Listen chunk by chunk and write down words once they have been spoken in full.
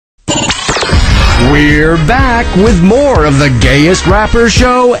We're back with more of the gayest rapper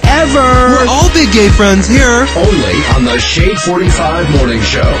show ever. We're all big gay friends here. Only on the Shade 45 Morning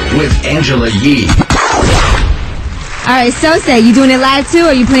Show with Angela Yee. All right, Sose, you doing it live too, or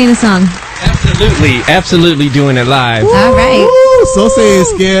are you playing a song? Absolutely doing it live. All right. Sose is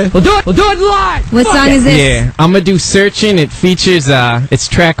scared. We'll do it live. What song is this? Yeah, I'm gonna do Searching. It features, it's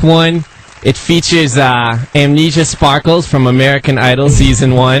track 1. It features Amnesia Sparkles from American Idol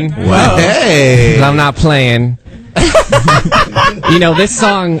Season 1. Wow. Hey. I'm not playing. You know, this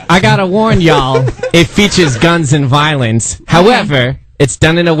song, I gotta warn y'all, it features guns and violence. However, it's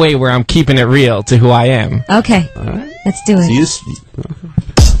done in a way where I'm keeping it real to who I am. Okay. Let's do it.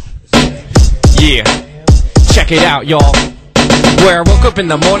 Yeah. Check it out, y'all. Where I woke up in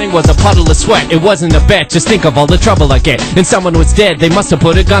the morning was a puddle of sweat. It wasn't a bet, just think of all the trouble I get. And someone was dead, they must have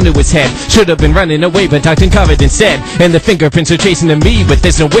put a gun to his head. Should have been running away, but ducked and covered instead. And the fingerprints are chasing to me, but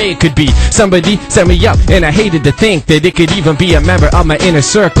there's no way it could be. Somebody set me up, and I hated to think that it could even be a member of my inner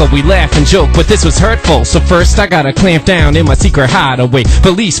circle. We laugh and joke, but this was hurtful. So first I gotta clamp down in my secret hideaway.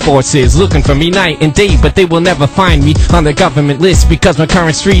 Police forces looking for me night and day, but they will never find me on the government list because my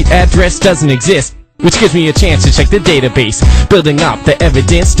current street address doesn't exist. Which gives me a chance to check the database, building up the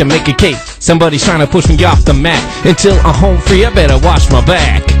evidence to make a case. Somebody's trying to push me off the map. Until I'm home free, I better watch my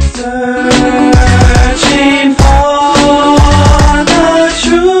back. Searching for the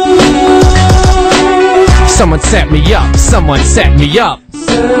truth. Someone set me up, someone set me up.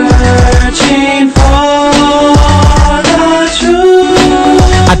 Searching for the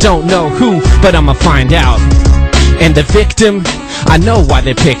truth. I don't know who, but I'ma find out. And the victim, I know why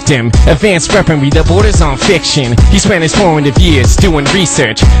they picked him. Advanced weaponry, the borders on fiction. He spent his formative years doing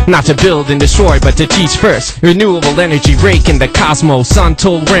research, not to build and destroy, but to teach first. Renewable energy raking the cosmos.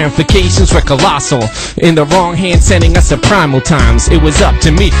 Untold ramifications were colossal. In the wrong hand, sending us to primal times. It was up to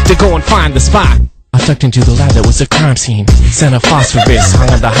me to go and find the spot. I ducked into the lab that was a crime scene. Sent a phosphorus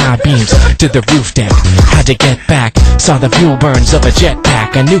high on the high beams to the roof deck. Had to get back, saw the fuel burns of a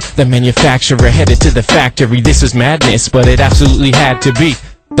jetpack. I knew the manufacturer headed to the factory. This was madness, but it absolutely had to be.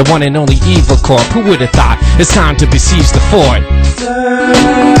 The one and only Evil Corp, who would have thought? It's time to besiege the fort.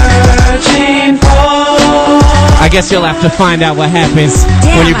 Searching for. I guess you'll have to find out what happens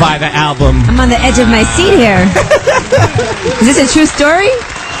when you buy the album. I'm on the edge of my seat here. Is this a true story?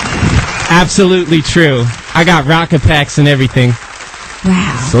 Absolutely true. I got rocket packs and everything.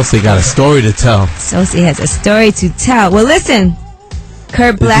 Wow. Sose got a story to tell. Sose has a story to tell. Well, listen.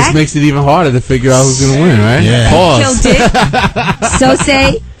 Kurt Black. It just makes it even harder to figure out who's going to win, right? Yeah. Pause. Killed it.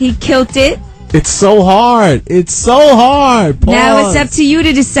 Sose, he killed it. It's so hard. It's so hard. Pause. Now it's up to you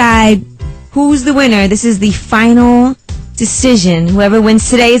to decide who's the winner. This is the final decision. Whoever wins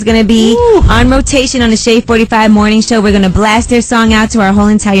today is going to be on rotation on the Shade 45 Morning Show. We're going to blast their song out to our whole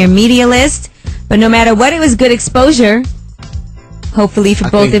entire media list. But no matter what, it was good exposure. Hopefully for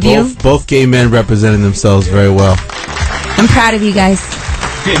both of you. Both gay men represented themselves very well. I'm proud of you guys.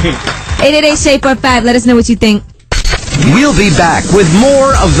 888 Shade 45. Let us know what you think. We'll be back with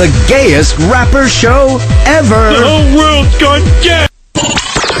more of the gayest rapper show ever. The whole world's gone gay.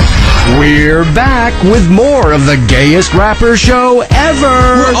 We're back with more of the gayest rapper show ever.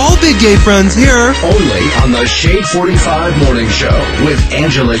 We're all big gay friends here. Only on the Shade 45 Morning Show with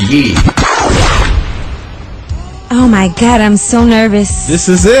Angela Yee. Oh my God, I'm so nervous. This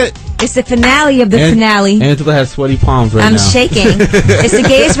is it. It's the finale of the finale. Angela has sweaty palms right now. I'm shaking. It's the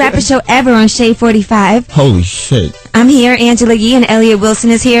gayest rapper show ever on Shade 45. Holy shit. I'm here, Angela Yee, and Elliot Wilson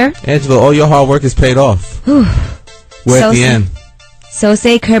is here. Angela, all your hard work is paid off. Whew. We're at the end.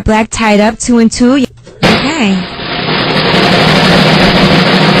 Sose, Kurt Black tied up 2-2. Okay.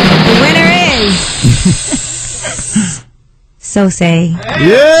 The winner is Sose.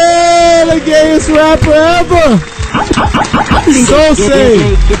 Yeah, the gayest rapper ever. Sose.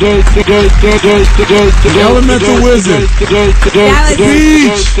 The Elemental Wizard. That was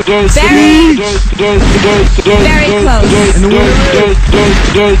very close. And the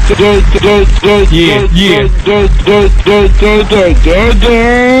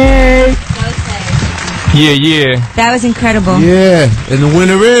Yeah. That was incredible. Yeah, and the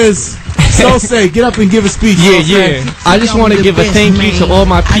winner is Sose. Get up and give a speech. Yeah. I just want to give a thank you to all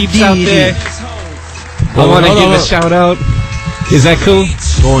my peeps out there. I want to give a shout out. Is that cool?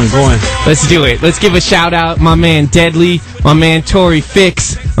 Going. Let's do it. Let's give a shout out. My man Deadly, my man Tory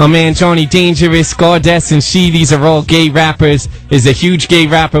Fix, my man Johnny Dangerous, Goddess and She. These are all gay rappers. There's a huge gay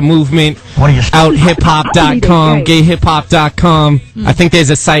rapper movement out hiphop.com, gayhiphop.com. I think there's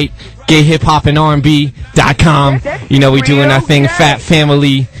a site, gayhiphopandrb.com. You know, we're doing our thing, Fat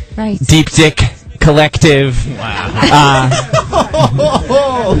Family, Right. Deep Dick Collective. Wow.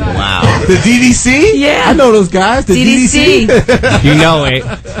 The DDC? Yeah. I know those guys. The DDC. You know it.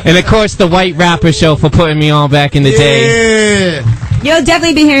 And of course, the White Rapper Show for putting me on back in the day. Yeah. You'll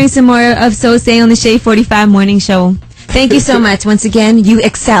definitely be hearing some more of So Say on the Shade 45 Morning Show. Thank you so much. Once again, you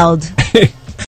excelled.